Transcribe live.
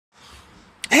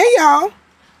y'all.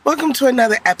 Welcome to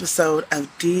another episode of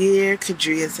Dear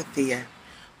Qadriyyah Safiyyah,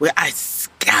 where I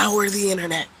scour the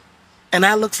internet and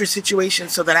I look for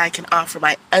situations so that I can offer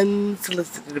my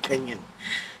unsolicited opinion.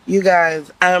 You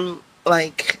guys, I'm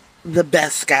like the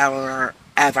best scourer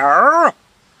ever.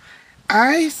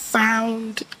 I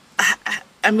found,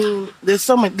 I mean, there was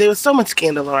so much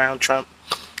scandal around Trump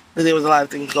that there was a lot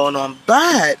of things going on.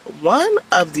 But one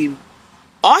of the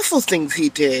awful things he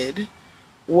did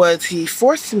was he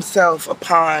forced himself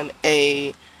upon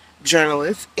a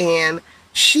journalist, and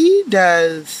she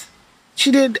did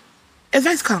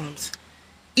advice columns.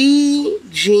 Carroll.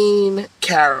 Jean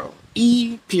Carroll.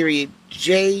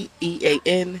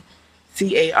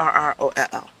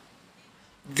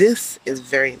 This is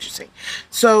very interesting.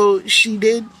 So she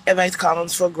did advice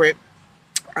columns for Grip.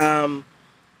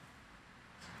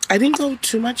 I didn't go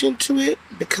too much into it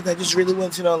because I just really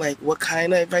wanted to know like what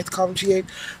kind of advice column she gave.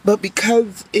 But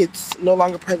because it's no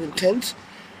longer present tense,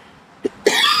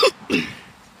 I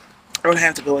don't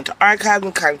have to go into archives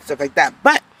and kind of stuff like that.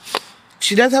 But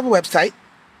she does have a website,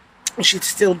 and she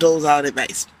still doles out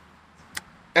advice.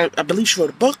 I believe she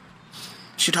wrote a book.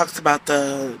 She talks about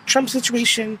the Trump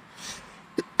situation.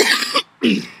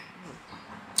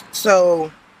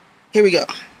 So here we go.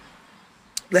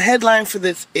 The headline for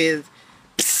this is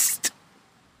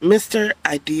Mr.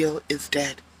 Ideal is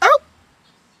dead. Oh!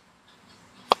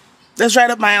 That's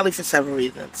right up my alley for several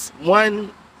reasons.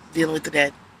 One, dealing with the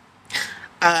dead.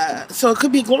 So it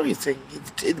could be a glorious thing.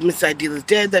 Mr. Ideal is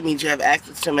dead. That means you have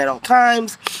access to him at all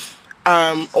times.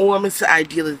 Or Mr.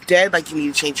 Ideal is dead. Like you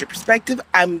need to change your perspective.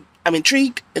 I'm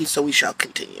intrigued, and so we shall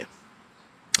continue.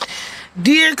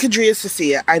 Dear Qadriyyah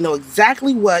Safiyyah, I know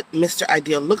exactly what Mr.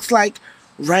 Ideal looks like,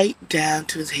 right down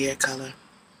to his hair color.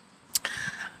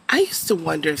 I used to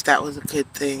wonder if that was a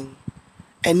good thing.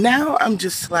 And now I'm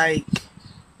just like,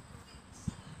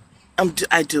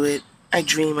 I do it. I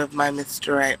dream of my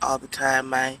Mr. Right all the time.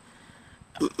 My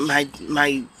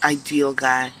ideal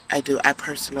guy. I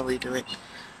personally do it.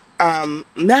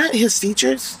 Not his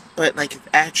features, but like his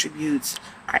attributes,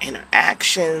 our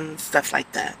interactions, stuff like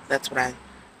that. That's what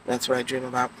I dream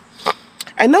about.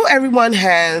 I know everyone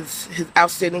has his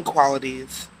outstanding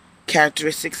qualities,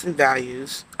 characteristics, and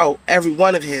values. Oh, every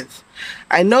one of his.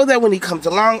 I know that when he comes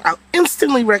along, I'll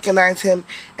instantly recognize him,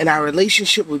 and our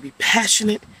relationship will be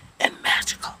passionate and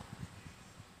magical.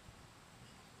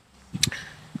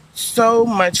 So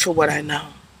much for what I know.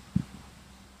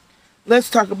 Let's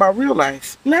talk about real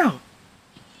life. No,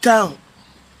 don't.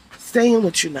 Stay in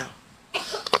what you know.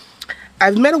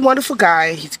 I've met a wonderful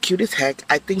guy. He's cute as heck.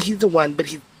 I think he's the one, but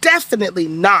he's definitely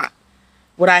not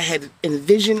what I had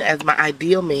envisioned as my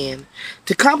ideal man.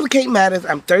 To complicate matters,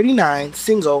 I'm 39,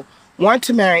 single, want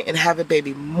to marry, and have a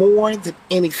baby more than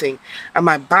anything. And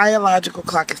my biological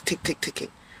clock is ticking.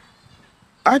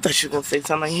 I thought you were going to say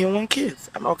something like, you don't want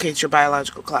kids. I'm okay, it's your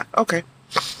biological clock. Okay.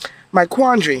 My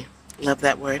quandary, love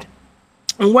that word.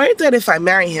 I'm worried that if I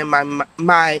marry him,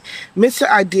 my Mr.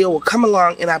 Ideal will come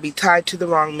along and I'll be tied to the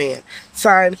wrong man.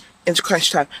 Signed, it's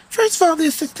crunch time. First of all,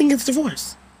 there's such thing as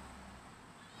divorce.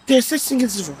 There's such thing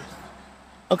as divorce.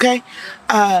 Okay?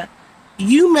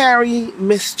 You marry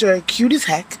Mr. Cute as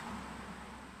heck.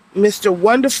 Mr.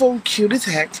 Wonderful Cute as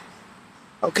heck.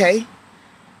 Okay?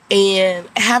 And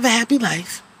have a happy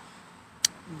life.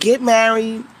 Get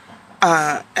married.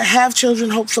 Have children,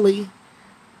 hopefully.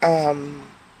 I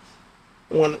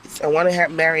want to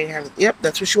marry and have... Yep,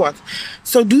 that's what she wants.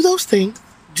 So do those things.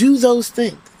 Do those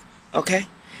things. Okay?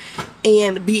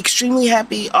 And be extremely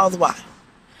happy all the while.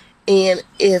 And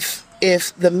if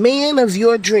the man of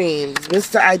your dreams,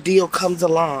 Mr. Ideal, comes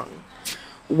along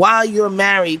while you're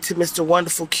married to Mr.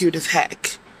 Wonderful Cute as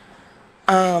heck,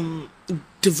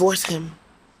 divorce him.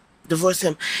 Divorce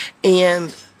him.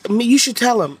 And you should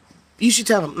tell him.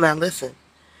 Now listen,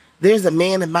 there's a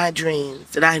man in my dreams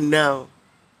that I know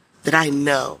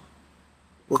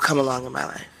will come along in my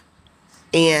life.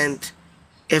 And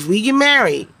if we get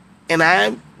married and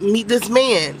I meet this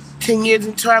man 10 years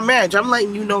into our marriage, I'm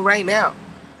letting you know right now,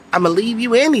 I'm going to leave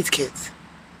you and these kids.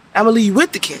 I'm going to leave you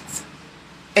with the kids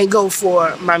and go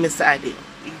for my Mr. Ideal.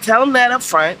 You tell him that up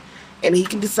front, and he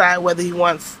can decide whether he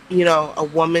wants, a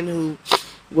woman who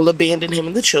will abandon him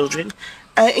and the children.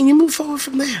 And you move forward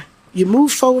from there.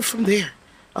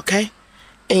 Okay?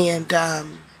 And I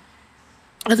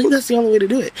think that's the only way to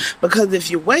do it. Because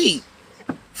if you wait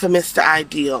for Mr.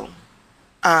 Ideal,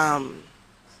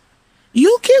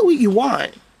 you'll get what you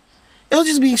want. It'll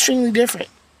just be extremely different.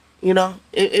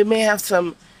 It may have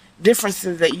some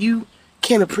differences that you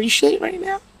can't appreciate right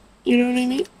now. You know what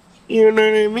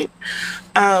I mean?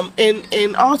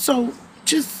 And also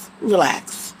just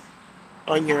relax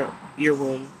on your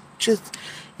womb. Just,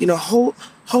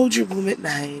 hold your womb at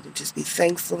night and just be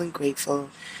thankful and grateful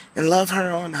and love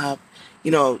her on up.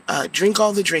 Drink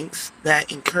all the drinks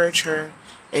that encourage her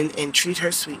and treat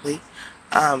her sweetly.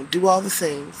 Do all the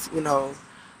things,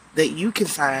 that you can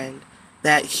find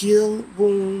that heal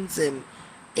wounds and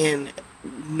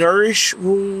nourish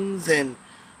wounds and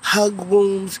hug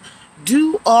wounds.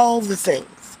 Do all the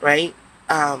things, right?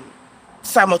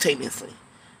 Simultaneously.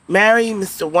 Marry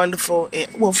Mr. Wonderful.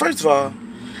 Well, first of all,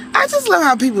 I just love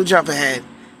how people jump ahead.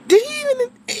 Did he even...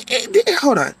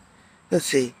 hold on. Let's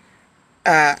see.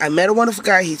 I met a wonderful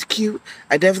guy. He's cute.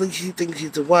 I definitely think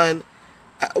he's the one.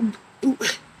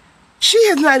 She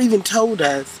has not even told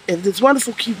us if this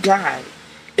wonderful, cute guy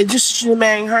is just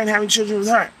marrying her and having children with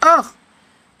her. Oh,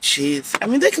 jeez. I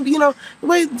mean, they could be, the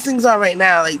way things are right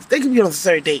now, like, they could be on the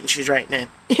third date and she's writing in.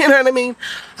 You know what I mean?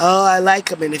 Oh, I like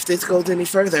him, and if this goes any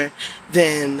further,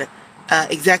 then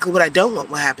exactly what I don't want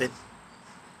will happen.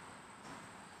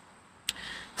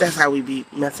 That's how we be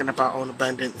messing up our own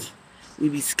abundance. We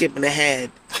be skipping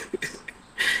ahead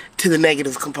to the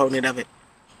negative component of it.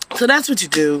 So that's what you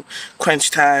do.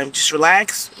 Crunch time. Just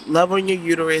relax. Love on your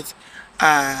uterus.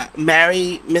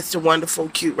 Marry Mr. Wonderful,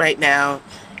 cute right now.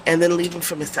 And then leave him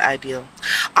for Mr. Ideal.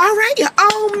 All right.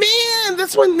 Oh, man.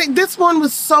 This one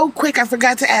was so quick. I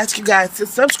forgot to ask you guys to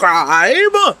subscribe.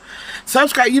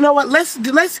 Subscribe. You know what? Let's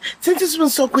since this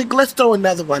one's so quick, let's throw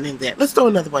another one in there.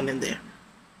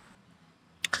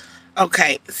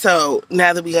 Okay. So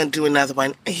now that we're going to do another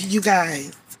one, you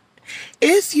guys,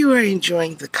 if you are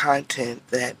enjoying the content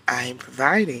that I'm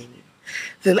providing,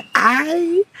 then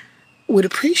I would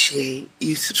appreciate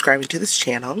you subscribing to this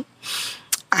channel.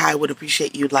 I would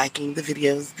appreciate you liking the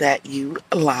videos that you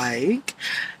like.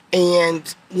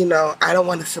 And, I don't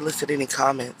want to solicit any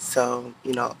comments. So,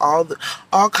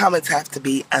 all comments have to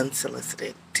be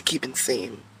unsolicited to keep in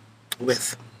theme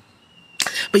with.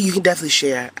 But you can definitely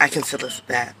share. I can solicit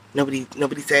that. Nobody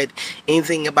said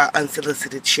anything about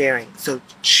unsolicited sharing. So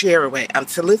share away. I'm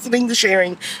soliciting the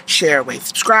sharing. Share away.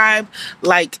 Subscribe,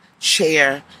 like,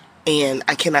 share, and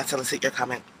I cannot solicit your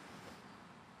comment.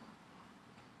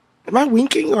 Am I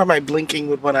winking or am I blinking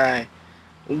with one eye?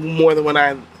 More than one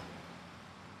eye?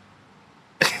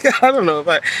 I don't know.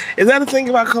 Is that a thing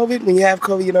about COVID? When you have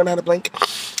COVID, you don't know how to blink?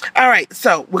 All right.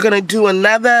 So we're going to do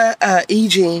another a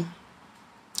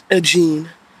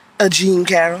Jean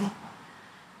Carroll.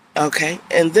 Okay,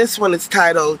 and this one is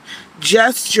titled,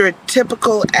 Just Your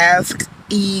Typical Ask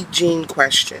E. Jean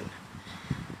Question.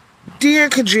 Dear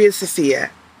Qadriyyah Safiyyah,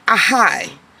 hi,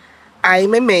 I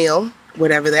am a male,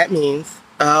 whatever that means.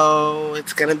 Oh,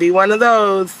 it's going to be one of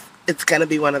those. It's going to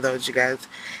be one of those, you guys.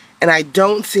 And I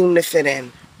don't seem to fit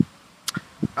in.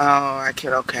 Oh, I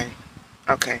can't,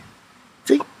 okay.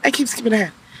 See, I keep skipping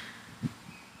ahead.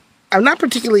 I'm not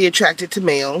particularly attracted to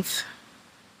males.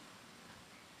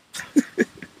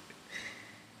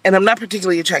 And I'm not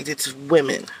particularly attracted to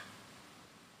women.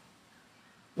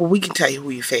 Well, we can tell you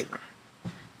who you favor,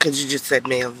 because you just said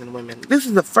males and women. This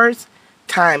is the first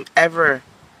time ever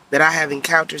that I have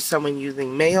encountered someone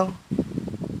using male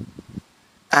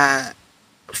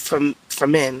for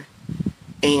men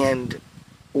and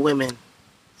women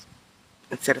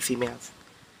instead of females.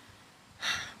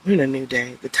 We're in a new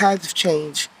day. The tides have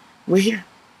changed. We're here.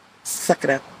 Suck it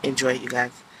up. Enjoy it, you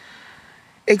guys.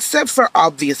 Except for,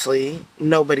 obviously,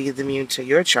 nobody is immune to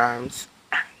your charms.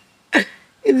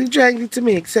 It's attracted to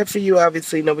me. Except for you,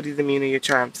 obviously, nobody's immune to your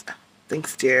charms.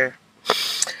 Thanks, dear.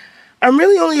 I'm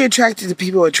really only attracted to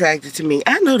people attracted to me.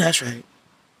 I know that's right.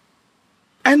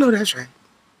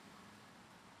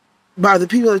 But are the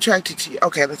people attracted to you?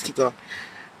 Okay, let's keep going.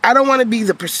 I don't want to be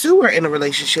the pursuer in a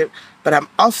relationship, but I'm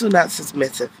also not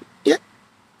submissive. Yep.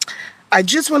 I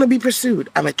just want to be pursued.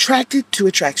 I'm attracted to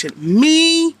attraction.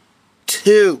 Me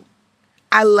too.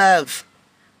 I love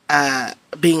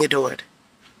being adored.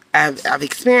 I've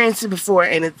experienced it before,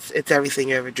 and it's everything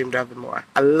you ever dreamed of and more.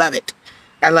 I love it.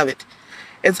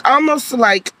 It's almost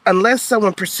like unless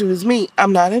someone pursues me,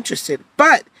 I'm not interested.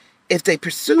 But if they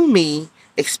pursue me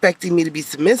expecting me to be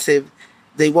submissive,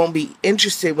 they won't be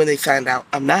interested when they find out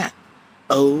I'm not.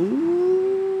 Oh,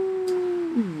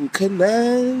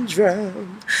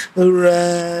 conundrum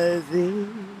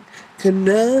arising,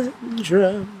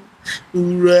 conundrum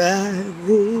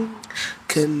rising,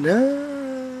 conundrum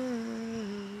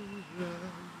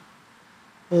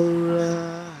arising.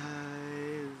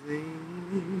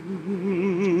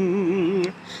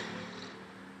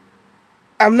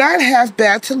 I'm not half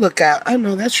bad to look at. I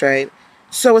know that's right.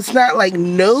 So it's not like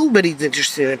nobody's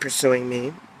interested in pursuing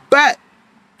me, but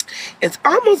it's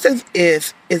almost as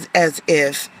if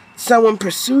someone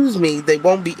pursues me, they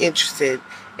won't be interested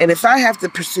And if I have to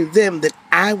pursue them, then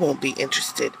I won't be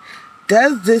interested.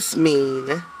 Does this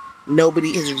mean nobody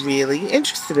is really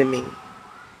interested in me?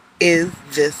 Is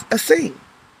this a thing?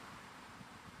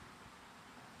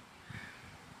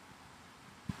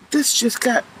 This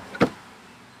got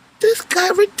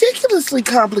ridiculously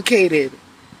complicated.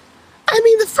 I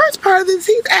mean, the first part of this,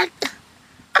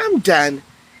 I'm done.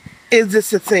 Is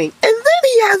this a thing? And then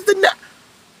he has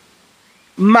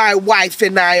my wife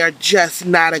and I are just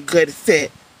not a good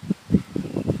fit.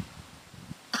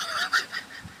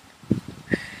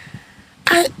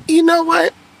 You know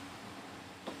what?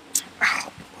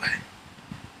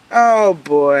 Oh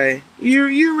boy.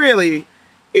 You really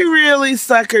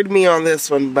suckered me on this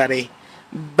one, buddy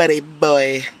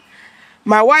boy.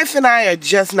 My wife and I are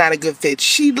just not a good fit.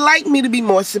 She'd like me to be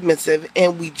more submissive,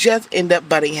 and we just end up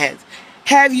butting heads.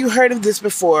 Have you heard of this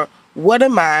before? What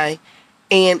am I?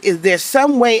 And is there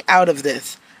some way out of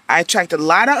this? I attract a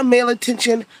lot of male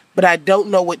attention, but I don't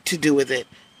know what to do with it.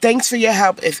 Thanks for your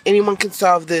help. If anyone can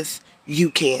solve this, you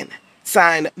can.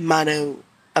 Signed, Mano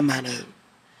Amano.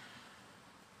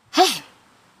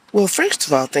 Well, first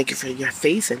of all, thank you for your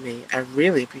faith in me. I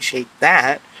really appreciate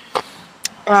that.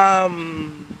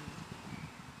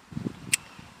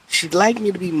 She'd like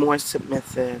me to be more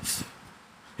submissive.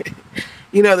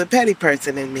 You know, the petty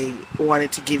person in me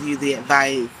wanted to give you the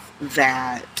advice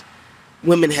that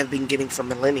women have been getting for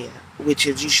millennia, which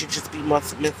is you should just be more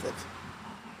submissive.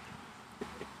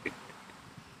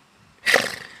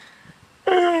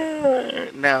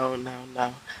 No.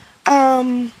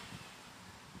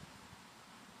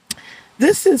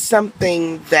 This is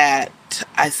something that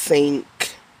I think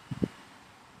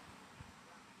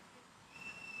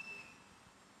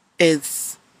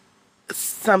is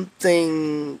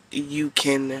something you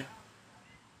can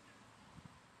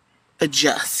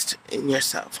adjust in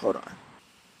yourself. Hold on.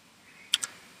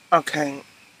 Okay.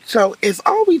 So if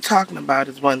all we talking about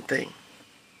is one thing,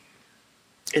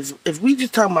 if we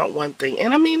just talking about one thing,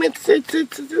 and I mean it's a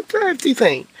hefty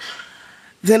thing,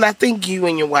 then I think you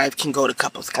and your wife can go to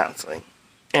couples counseling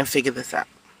and figure this out.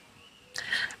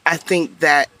 I think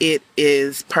that it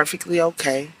is perfectly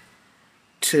okay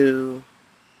to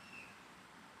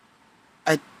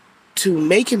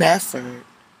make an effort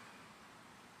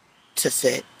to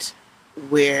fit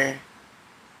where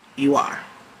you are.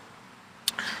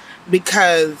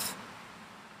 Because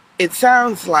it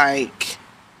sounds like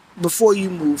before you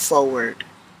move forward,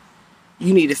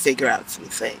 you need to figure out some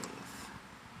things.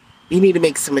 You need to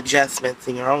make some adjustments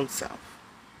in your own self.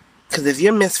 Because if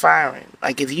you're misfiring,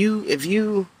 like because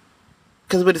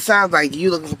what it sounds like,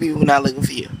 you looking for people who are not looking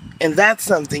for you. And that's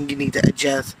something you need to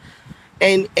adjust.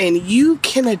 And you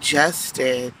can adjust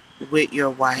it with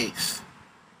your wife.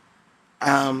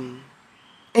 And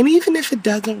even if it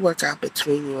doesn't work out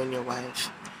between you and your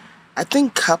wife, I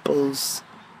think couples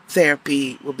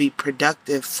therapy will be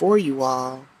productive for you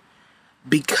all,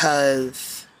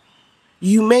 because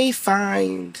you may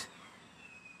find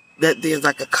that there's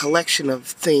like a collection of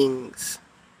things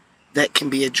that can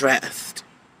be addressed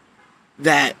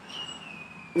that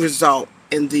result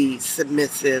in the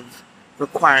submissive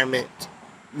requirement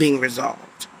being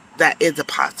resolved. That is a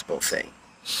possible thing.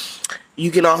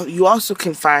 You also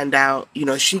can find out,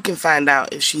 she can find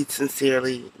out if she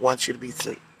sincerely wants you to be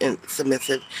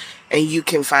submissive, and you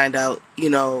can find out,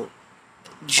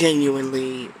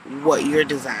 genuinely what your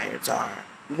desires are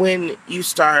when you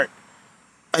start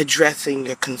addressing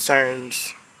your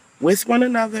concerns with one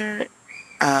another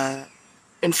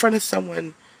in front of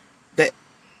someone that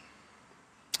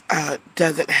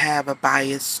doesn't have a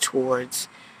bias towards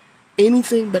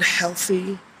anything but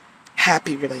healthy,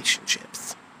 happy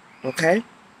relationships. Okay?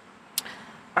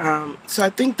 So I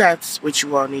think that's what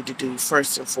you all need to do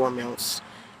first and foremost,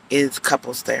 is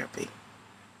couples therapy.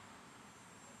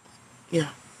 Yeah,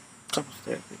 couples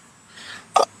therapy.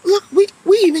 Oh, look, we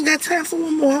even got time for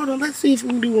one more. Hold on, let's see if we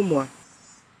can do one more.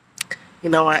 You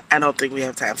know what? I don't think we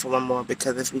have time for one more,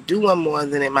 because if we do one more,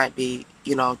 then it might be,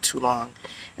 too long.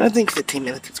 And I think 15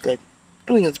 minutes is good.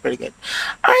 I think it's pretty good.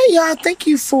 All right, y'all. Thank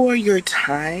you for your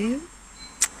time.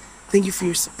 Thank you for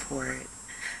your support.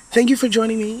 Thank you for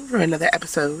joining me for another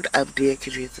episode of Dear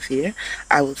Qadriyyah Safiyyah.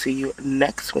 I will see you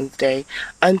next Wednesday.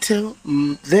 Until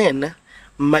then,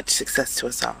 much success to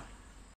us all.